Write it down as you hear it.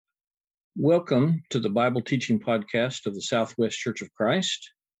Welcome to the Bible teaching podcast of the Southwest Church of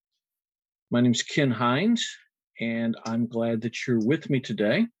Christ. My name is Ken Hines, and I'm glad that you're with me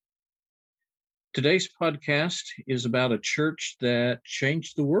today. Today's podcast is about a church that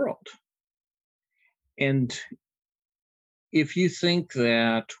changed the world. And if you think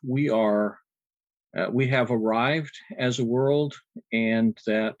that we have arrived as a world and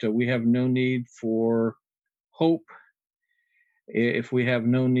that we have no need for hope, if we have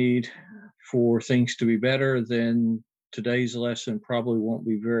no need for things to be better, then today's lesson probably won't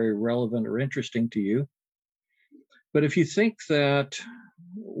be very relevant or interesting to you. But if you think that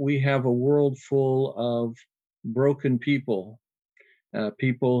we have a world full of broken people,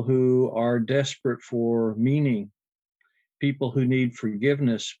 people who are desperate for meaning, people who need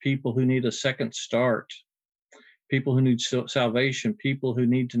forgiveness, people who need a second start, people who need salvation, people who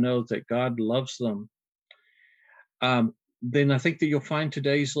need to know that God loves them, then I think that you'll find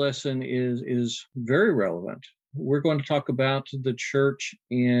today's lesson is very relevant. We're going to talk about the church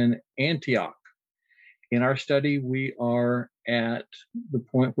in Antioch. In our study, we are at the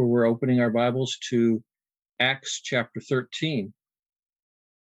point where we're opening our Bibles to Acts chapter 13.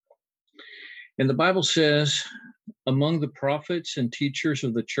 And the Bible says, among the prophets and teachers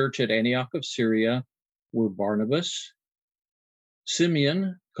of the church at Antioch of Syria were Barnabas,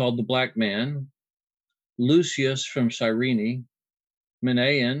 Simeon, called the Black Man, Lucius from Cyrene,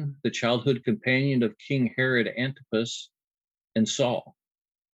 Manaen, the childhood companion of King Herod Antipas, and Saul.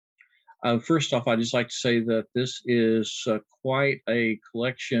 First off, I'd just like to say that this is quite a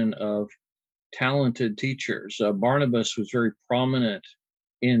collection of talented teachers. Barnabas was very prominent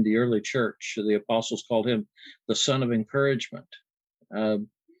in the early church. The apostles called him the son of encouragement.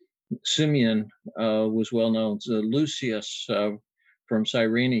 Simeon was well known. Lucius from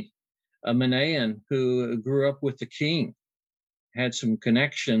Cyrene. Manaen, who grew up with the king, had some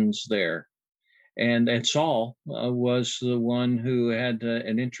connections there. And Saul was the one who had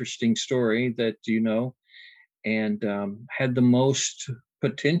an interesting story that you know, and had the most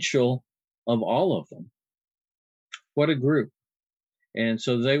potential of all of them. What a group. And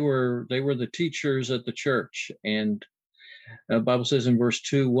so they were the teachers at the church. And the Bible says in verse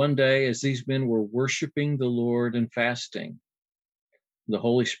 2, one day as these men were worshiping the Lord and fasting, the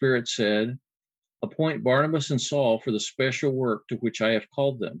Holy Spirit said, appoint Barnabas and Saul for the special work to which I have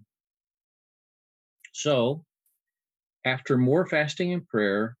called them. So, after more fasting and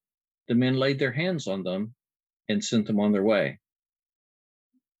prayer, the men laid their hands on them and sent them on their way.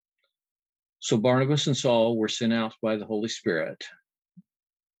 So Barnabas and Saul were sent out by the Holy Spirit.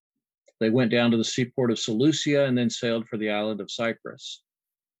 They went down to the seaport of Seleucia and then sailed for the island of Cyprus.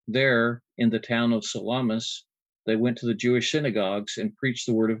 There, in the town of Salamis, they went to the Jewish synagogues and preached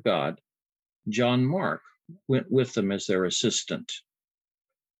the word of God. John Mark went with them as their assistant.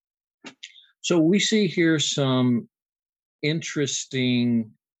 So we see here some interesting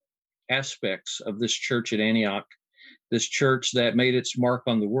aspects of this church at Antioch, this church that made its mark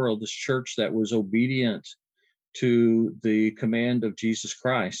on the world, this church that was obedient to the command of Jesus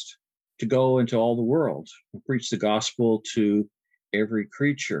Christ to go into all the world and preach the gospel to every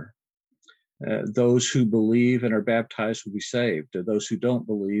creature. Those who believe and are baptized will be saved. Those who don't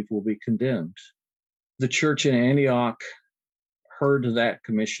believe will be condemned. The church in Antioch heard that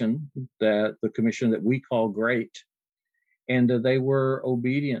commission, that the commission that we call great, and they were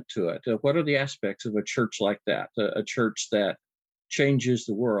obedient to it. What are the aspects of a church like that? A church that changes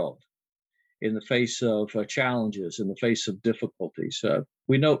the world in the face of challenges, in the face of difficulties.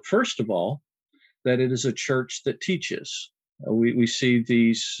 We note, first of all, that it is a church that teaches. We see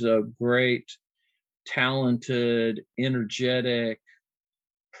these great, talented, energetic,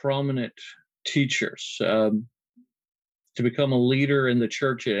 prominent teachers. To become a leader in the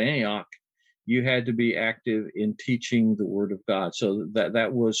church at Antioch, you had to be active in teaching the word of God. So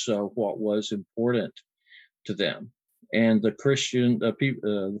that was what was important to them. And the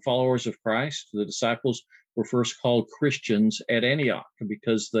the followers of Christ, the disciples, were first called Christians at Antioch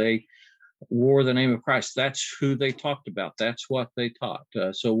because they wore the name of Christ. That's who they talked about. That's what they taught.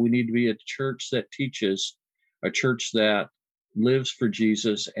 So we need to be a church that teaches, a church that lives for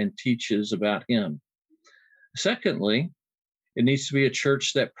Jesus and teaches about him. Secondly, it needs to be a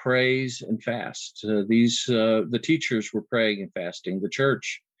church that prays and fasts. The teachers were praying and fasting. The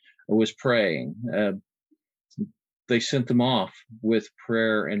church was praying. They sent them off with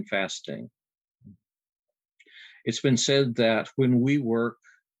prayer and fasting. It's been said that when we work,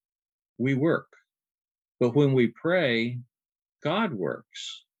 we work. But when we pray, God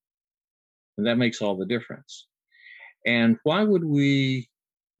works. And that makes all the difference. And why would we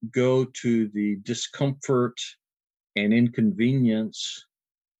go to the discomfort and inconvenience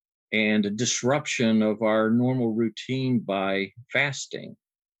and a disruption of our normal routine by fasting.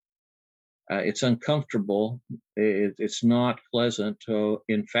 It's uncomfortable. It's not pleasant.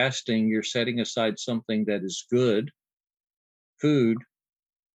 In fasting, you're setting aside something that is good, food,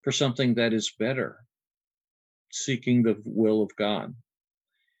 for something that is better, seeking the will of God.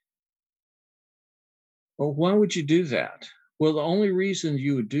 Well, why would you do that? Well, the only reason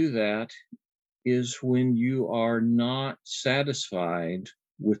you would do that is when you are not satisfied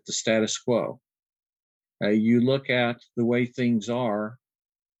with the status quo. You look at the way things are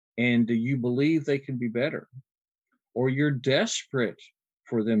and you believe they can be better, or you're desperate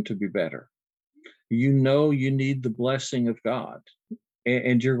for them to be better. You know you need the blessing of God,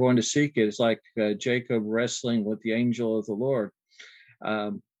 and you're going to seek it. It's like Jacob wrestling with the angel of the Lord.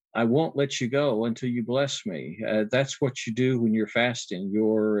 I won't let you go until you bless me. That's what you do when you're fasting.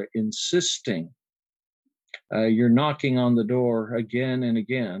 You're insisting. You're knocking on the door again and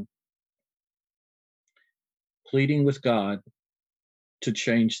again, pleading with God to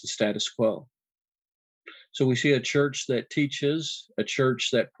change the status quo. So we see a church that teaches, a church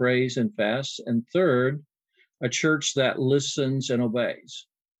that prays and fasts, and third, a church that listens and obeys.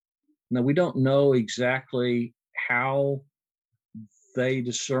 Now, we don't know exactly how they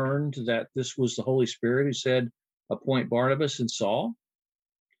discerned that this was the Holy Spirit who said, appoint Barnabas and Saul.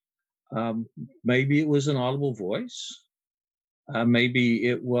 Maybe it was an audible voice. Maybe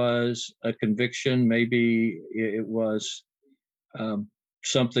it was a conviction. Maybe it was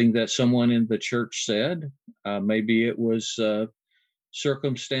something that someone in the church said. Maybe it was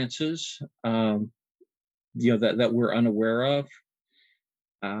circumstances, that we're unaware of.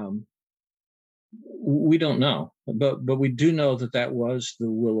 We don't know, but we do know that was the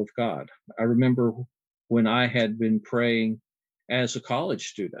will of God. I remember when I had been praying as a college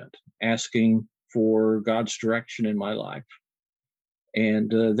student, asking for God's direction in my life. And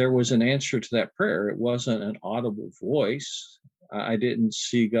there was an answer to that prayer. It wasn't an audible voice. I didn't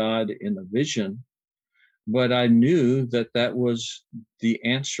see God in a vision, but I knew that was the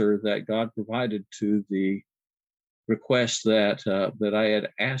answer that God provided to the request that I had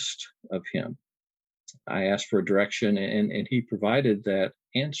asked of Him. I asked for a direction, and He provided that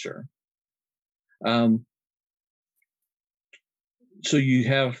answer. So you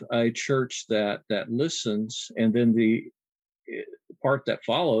have a church that listens, and then the part that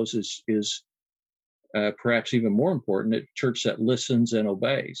follows is perhaps even more important: a church that listens and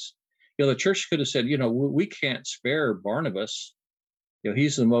obeys. The church could have said, we can't spare Barnabas.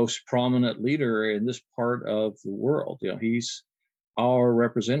 He's the most prominent leader in this part of the world. He's our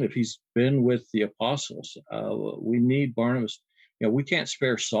representative. He's been with the apostles. We need Barnabas. We can't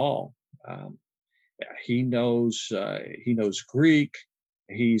spare Saul. He knows Greek.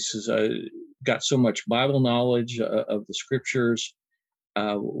 He's got so much Bible knowledge of the scriptures.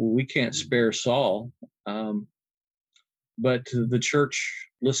 We can't spare Saul. But the church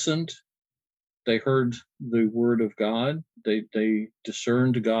listened. They heard the word of God. They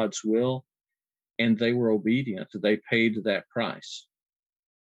discerned God's will, and they were obedient. They paid that price.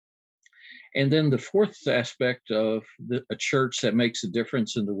 And then the fourth aspect of a church that makes a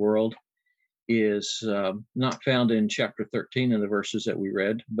difference in the world is not found in chapter 13 in the verses that we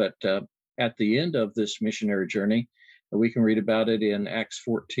read, but at the end of this missionary journey, we can read about it in Acts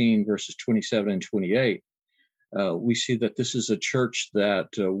 14, verses 27 and 28. We see that this is a church that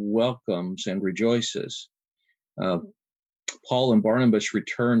welcomes and rejoices. Paul and Barnabas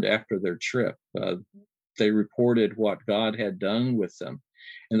returned after their trip. They reported what God had done with them,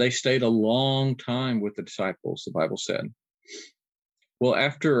 and they stayed a long time with the disciples, the Bible said. Well,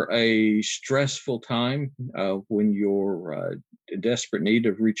 after a stressful time, when you're in desperate need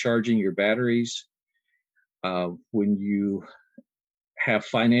of recharging your batteries, when you have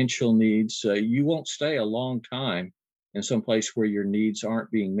financial needs, you won't stay a long time in some place where your needs aren't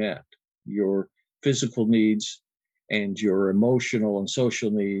being met. Your physical needs and your emotional and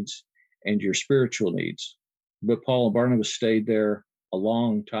social needs and your spiritual needs. But Paul and Barnabas stayed there a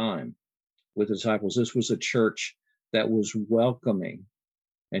long time with the disciples. This was a church that was welcoming,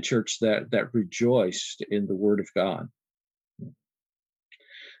 and church that rejoiced in the word of God.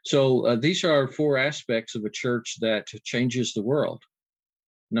 So these are four aspects of a church that changes the world.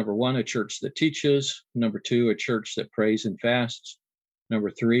 Number one, a church that teaches. Number two, a church that prays and fasts.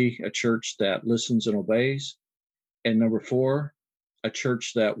 Number three, a church that listens and obeys. And number four, a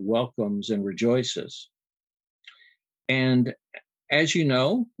church that welcomes and rejoices. And as you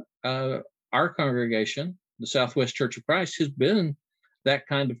know, our congregation, the Southwest Church of Christ, has been that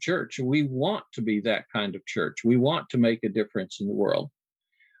kind of church. We want to be that kind of church. We want to make a difference in the world.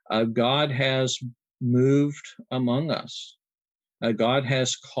 God has moved among us. God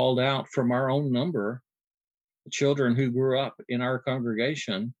has called out from our own number children who grew up in our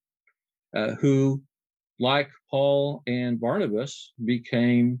congregation who, like Paul and Barnabas,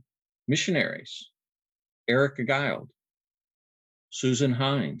 became missionaries. Erica Guild, Susan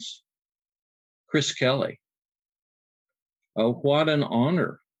Hines, Chris Kelly. What an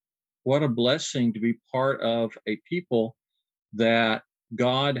honor, what a blessing to be part of a people that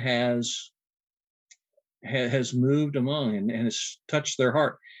God has moved among and has touched their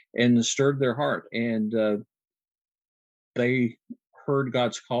heart and stirred their heart. And they heard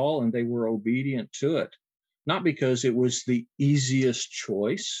God's call and they were obedient to it. Not because it was the easiest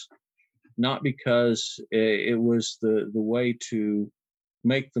choice, not because it was the way to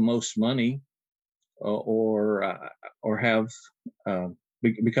make the most money or have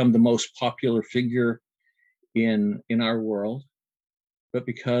become the most popular figure in our world, but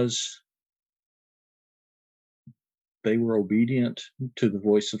because they were obedient to the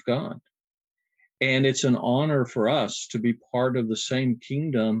voice of God. And it's an honor for us to be part of the same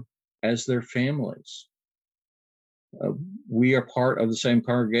kingdom as their families. We are part of the same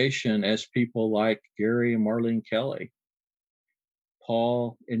congregation as people like Gary and Marlene Kelly,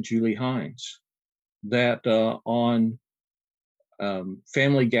 Paul and Julie Hines, that on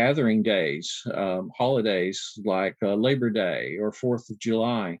family gathering days, holidays like Labor Day or 4th of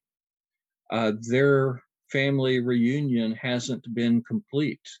July, their family reunion hasn't been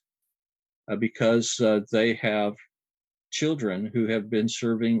complete because they have children who have been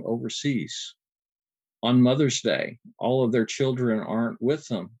serving overseas. On Mother's Day, all of their children aren't with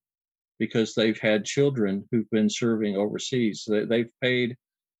them because they've had children who've been serving overseas. They've paid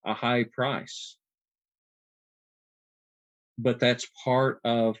a high price. But that's part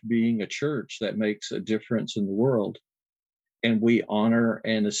of being a church that makes a difference in the world. And we honor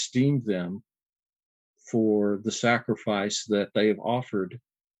and esteem them for the sacrifice that they have offered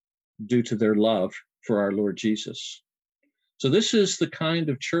due to their love for our Lord Jesus. So this is the kind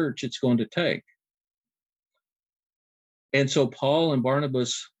of church it's going to take. And so Paul and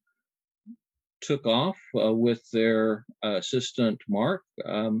Barnabas took off with their assistant, Mark.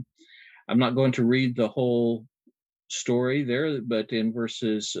 I'm not going to read the whole story there, but in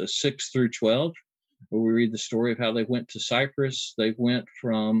verses 6 through 12, where we read the story of how they went to Cyprus. They went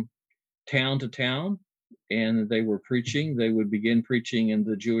from town to town, and they were preaching. They would begin preaching in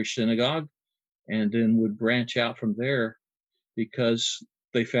the Jewish synagogue, and then would branch out from there because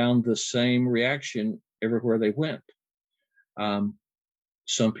they found the same reaction everywhere they went.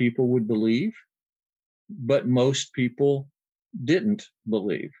 Some people would believe, but most people didn't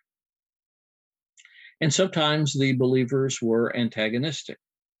believe. And sometimes the believers were antagonistic.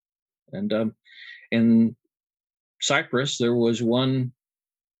 And in Cyprus, there was one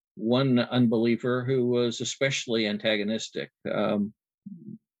unbeliever who was especially antagonistic.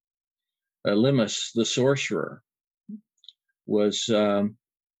 Elymas, the sorcerer, was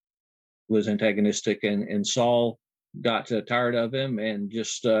antagonistic, and Saul got tired of him and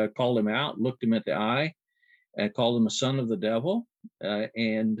just called him out, looked him at the eye, and called him a son of the devil,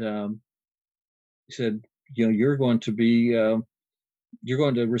 and he said, you're going to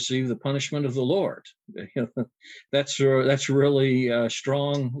receive the punishment of the Lord. That's really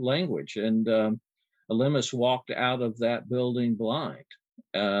strong language. And Elymas walked out of that building blind.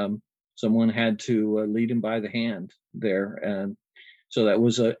 Someone had to lead him by the hand there. And so that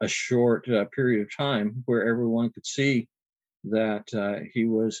was a short period of time where everyone could see that he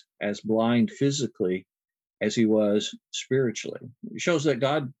was as blind physically as he was spiritually. It shows that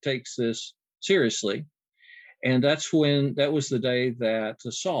God takes this seriously. And that was the day that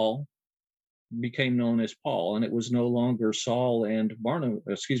Saul became known as Paul. And it was no longer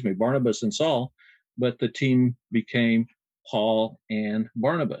Barnabas and Saul, but the team became Paul and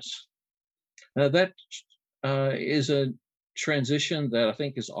Barnabas. That is a transition that I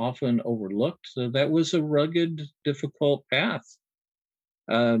think is often overlooked. So that was a rugged, difficult path.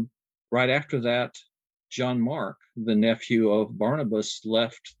 Right after that, John Mark, the nephew of Barnabas,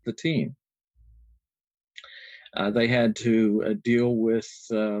 left the team. They had to deal with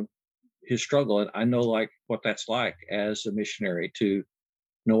his struggle. And I know what that's like as a missionary, to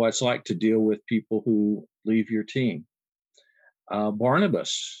know what it's like to deal with people who leave your team.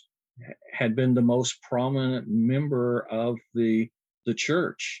 Barnabas had been the most prominent member of the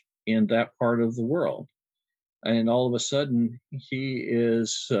church in that part of the world. And all of a sudden, he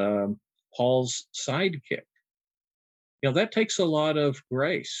is Paul's sidekick. That takes a lot of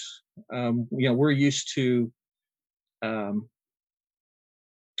grace. We're used to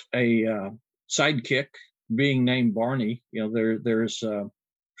a sidekick being named Barney. There's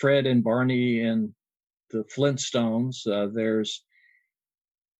Fred and Barney in the Flintstones. There's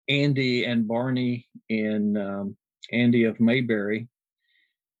Andy and Barney in Andy of Mayberry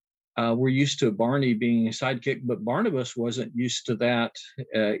were used to Barney being a sidekick, but Barnabas wasn't used to that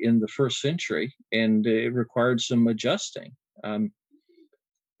in the first century, and it required some adjusting.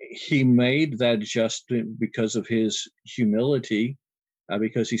 He made that adjustment because of his humility,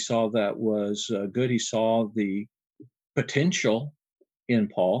 because he saw that was good. He saw the potential in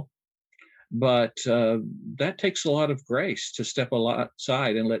Paul, but that takes a lot of grace to step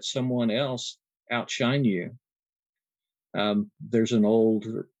aside and let someone else outshine you. There's an old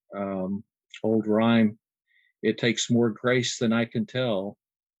rhyme. It takes more grace than I can tell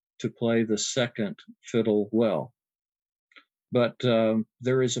to play the second fiddle well. But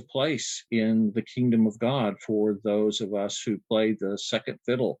there is a place in the kingdom of God for those of us who play the second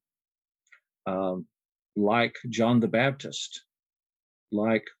fiddle, like John the Baptist,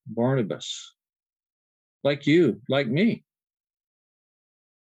 like Barnabas, like you, like me.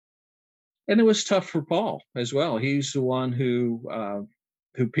 And it was tough for Paul as well. He's the one who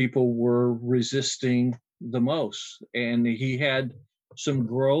people were resisting the most, and he had some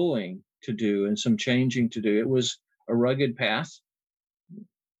growing to do and some changing to do. It was a rugged path,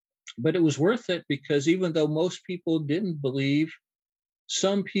 but it was worth it, because even though most people didn't believe,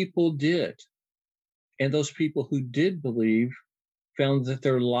 some people did. And those people who did believe found that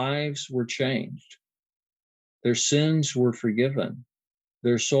their lives were changed. Their sins were forgiven.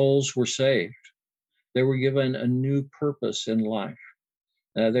 Their souls were saved. They were given a new purpose in life.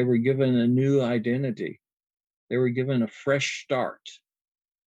 They were given a new identity. They were given a fresh start.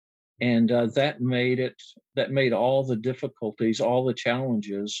 And that made all the difficulties, all the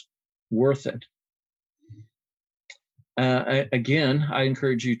challenges worth it. Again, I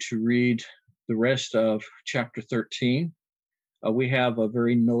encourage you to read the rest of chapter 13. We have a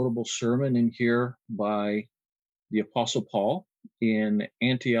very notable sermon in here by the Apostle Paul in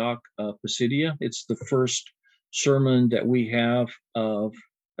Antioch of Pisidia. It's the first sermon that we have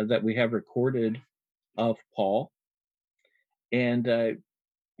recorded of Paul. And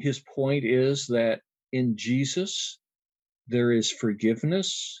his point is that in Jesus, there is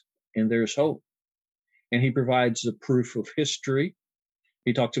forgiveness and there's hope. And he provides the proof of history.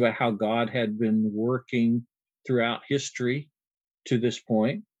 He talks about how God had been working throughout history to this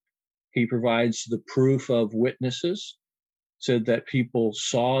point. He provides the proof of witnesses, said that people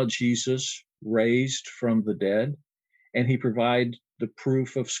saw Jesus raised from the dead. And he provides the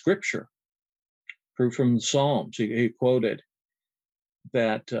proof of Scripture, proof from the Psalms. He quoted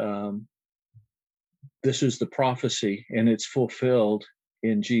that this is the prophecy and it's fulfilled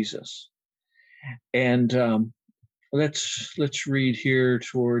in Jesus. And let's read here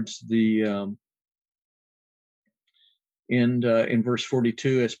towards the in verse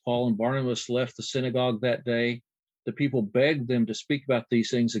 42. As Paul and Barnabas left the synagogue that day, the people begged them to speak about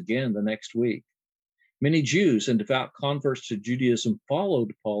these things again the next week. Many Jews and devout converts to Judaism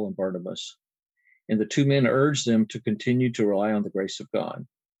followed Paul and Barnabas, and the two men urged them to continue to rely on the grace of God.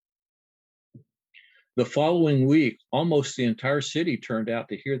 The following week, almost the entire city turned out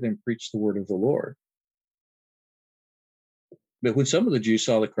to hear them preach the word of the Lord. But when some of the Jews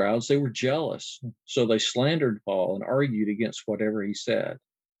saw the crowds, they were jealous. So they slandered Paul and argued against whatever he said.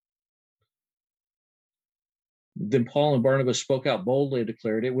 Then Paul and Barnabas spoke out boldly and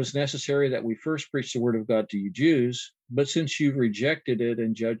declared, "It was necessary that we first preach the word of God to you Jews, but since you've rejected it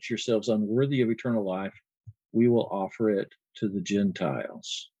and judged yourselves unworthy of eternal life, we will offer it to the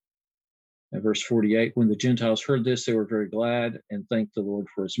Gentiles." And verse 48, when the Gentiles heard this, they were very glad and thanked the Lord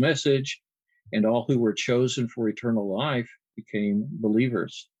for his message, and all who were chosen for eternal life became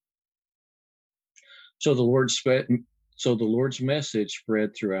believers. So the Lord's message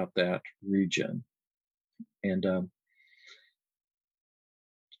spread throughout that region. And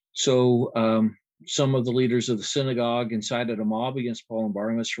some of the leaders of the synagogue incited a mob against Paul and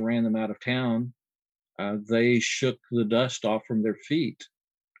Barnabas, ran them out of town. They shook the dust off from their feet.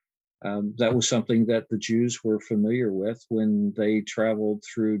 That was something that the Jews were familiar with when they traveled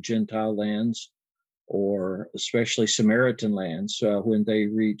through Gentile lands, or especially Samaritan lands. When they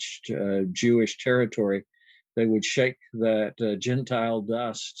reached Jewish territory, they would shake that Gentile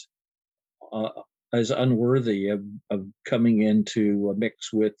dust as unworthy of coming into a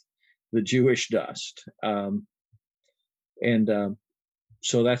mix with the Jewish dust. So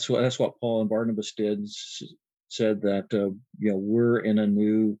that's what Paul and Barnabas did, said that, we're in a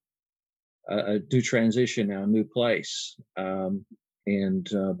new transition now, a new place. And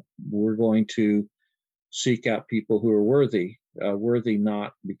we're going to seek out people who are worthy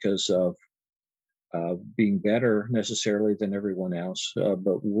not because of being better necessarily than everyone else,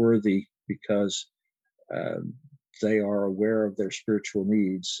 but worthy because they are aware of their spiritual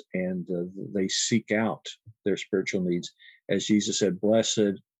needs, and they seek out their spiritual needs. As Jesus said,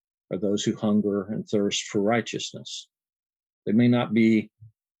 blessed are those who hunger and thirst for righteousness. They may not be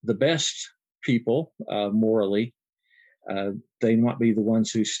the best people morally. They might be the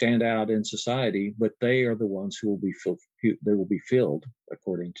ones who stand out in society, but they are the ones who will be filled. They will be filled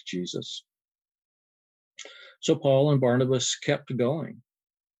according to Jesus. So Paul and Barnabas kept going.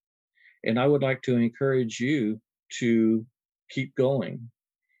 And I would like to encourage you to keep going.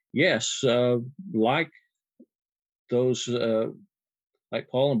 Yes, like those, like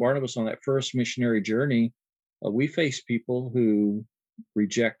Paul and Barnabas on that first missionary journey, we face people who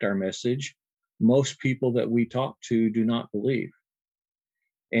reject our message. Most people that we talk to do not believe.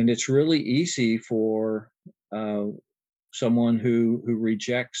 And it's really easy for someone who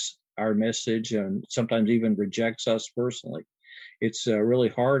rejects our message and sometimes even rejects us personally. It's really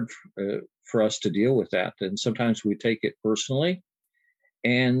hard for us to deal with that. And sometimes we take it personally.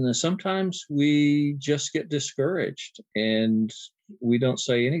 And sometimes we just get discouraged and we don't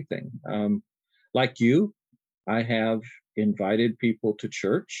say anything. Like you, I have invited people to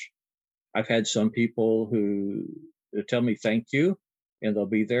church. I've had some people who tell me thank you, and they'll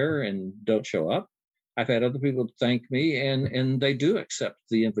be there and don't show up. I've had other people thank me, and they do accept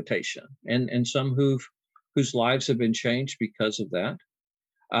the invitation, and some whose lives have been changed because of that.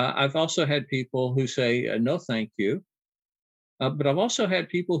 I've also had people who say no, thank you. But I've also had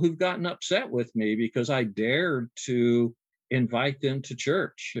people who've gotten upset with me because I dared to invite them to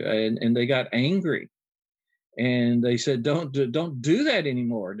church, and they got angry, and they said, "Don't do that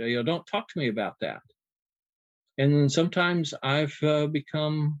anymore. Don't talk to me about that." And then sometimes I've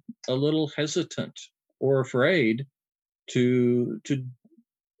become a little hesitant or afraid to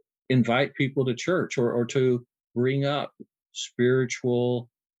invite people to church or to bring up spiritual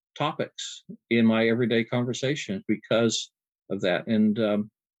topics in my everyday conversations because of that. And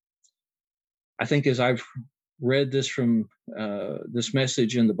I think as I've read this from this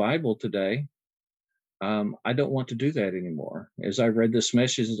message in the Bible today, I don't want to do that anymore. As I've read this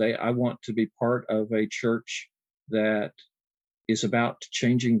message today, I want to be part of a church that is about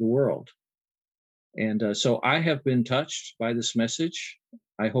changing the world. And so I have been touched by this message.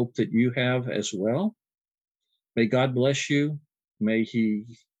 I hope that you have as well. May God bless you. May He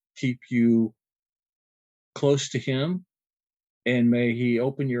keep you close to Him. And may He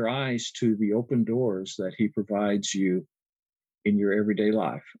open your eyes to the open doors that He provides you in your everyday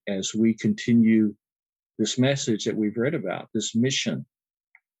life as we continue this message that we've read about, this mission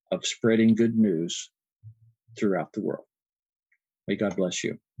of spreading good news throughout the world. May God bless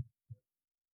you.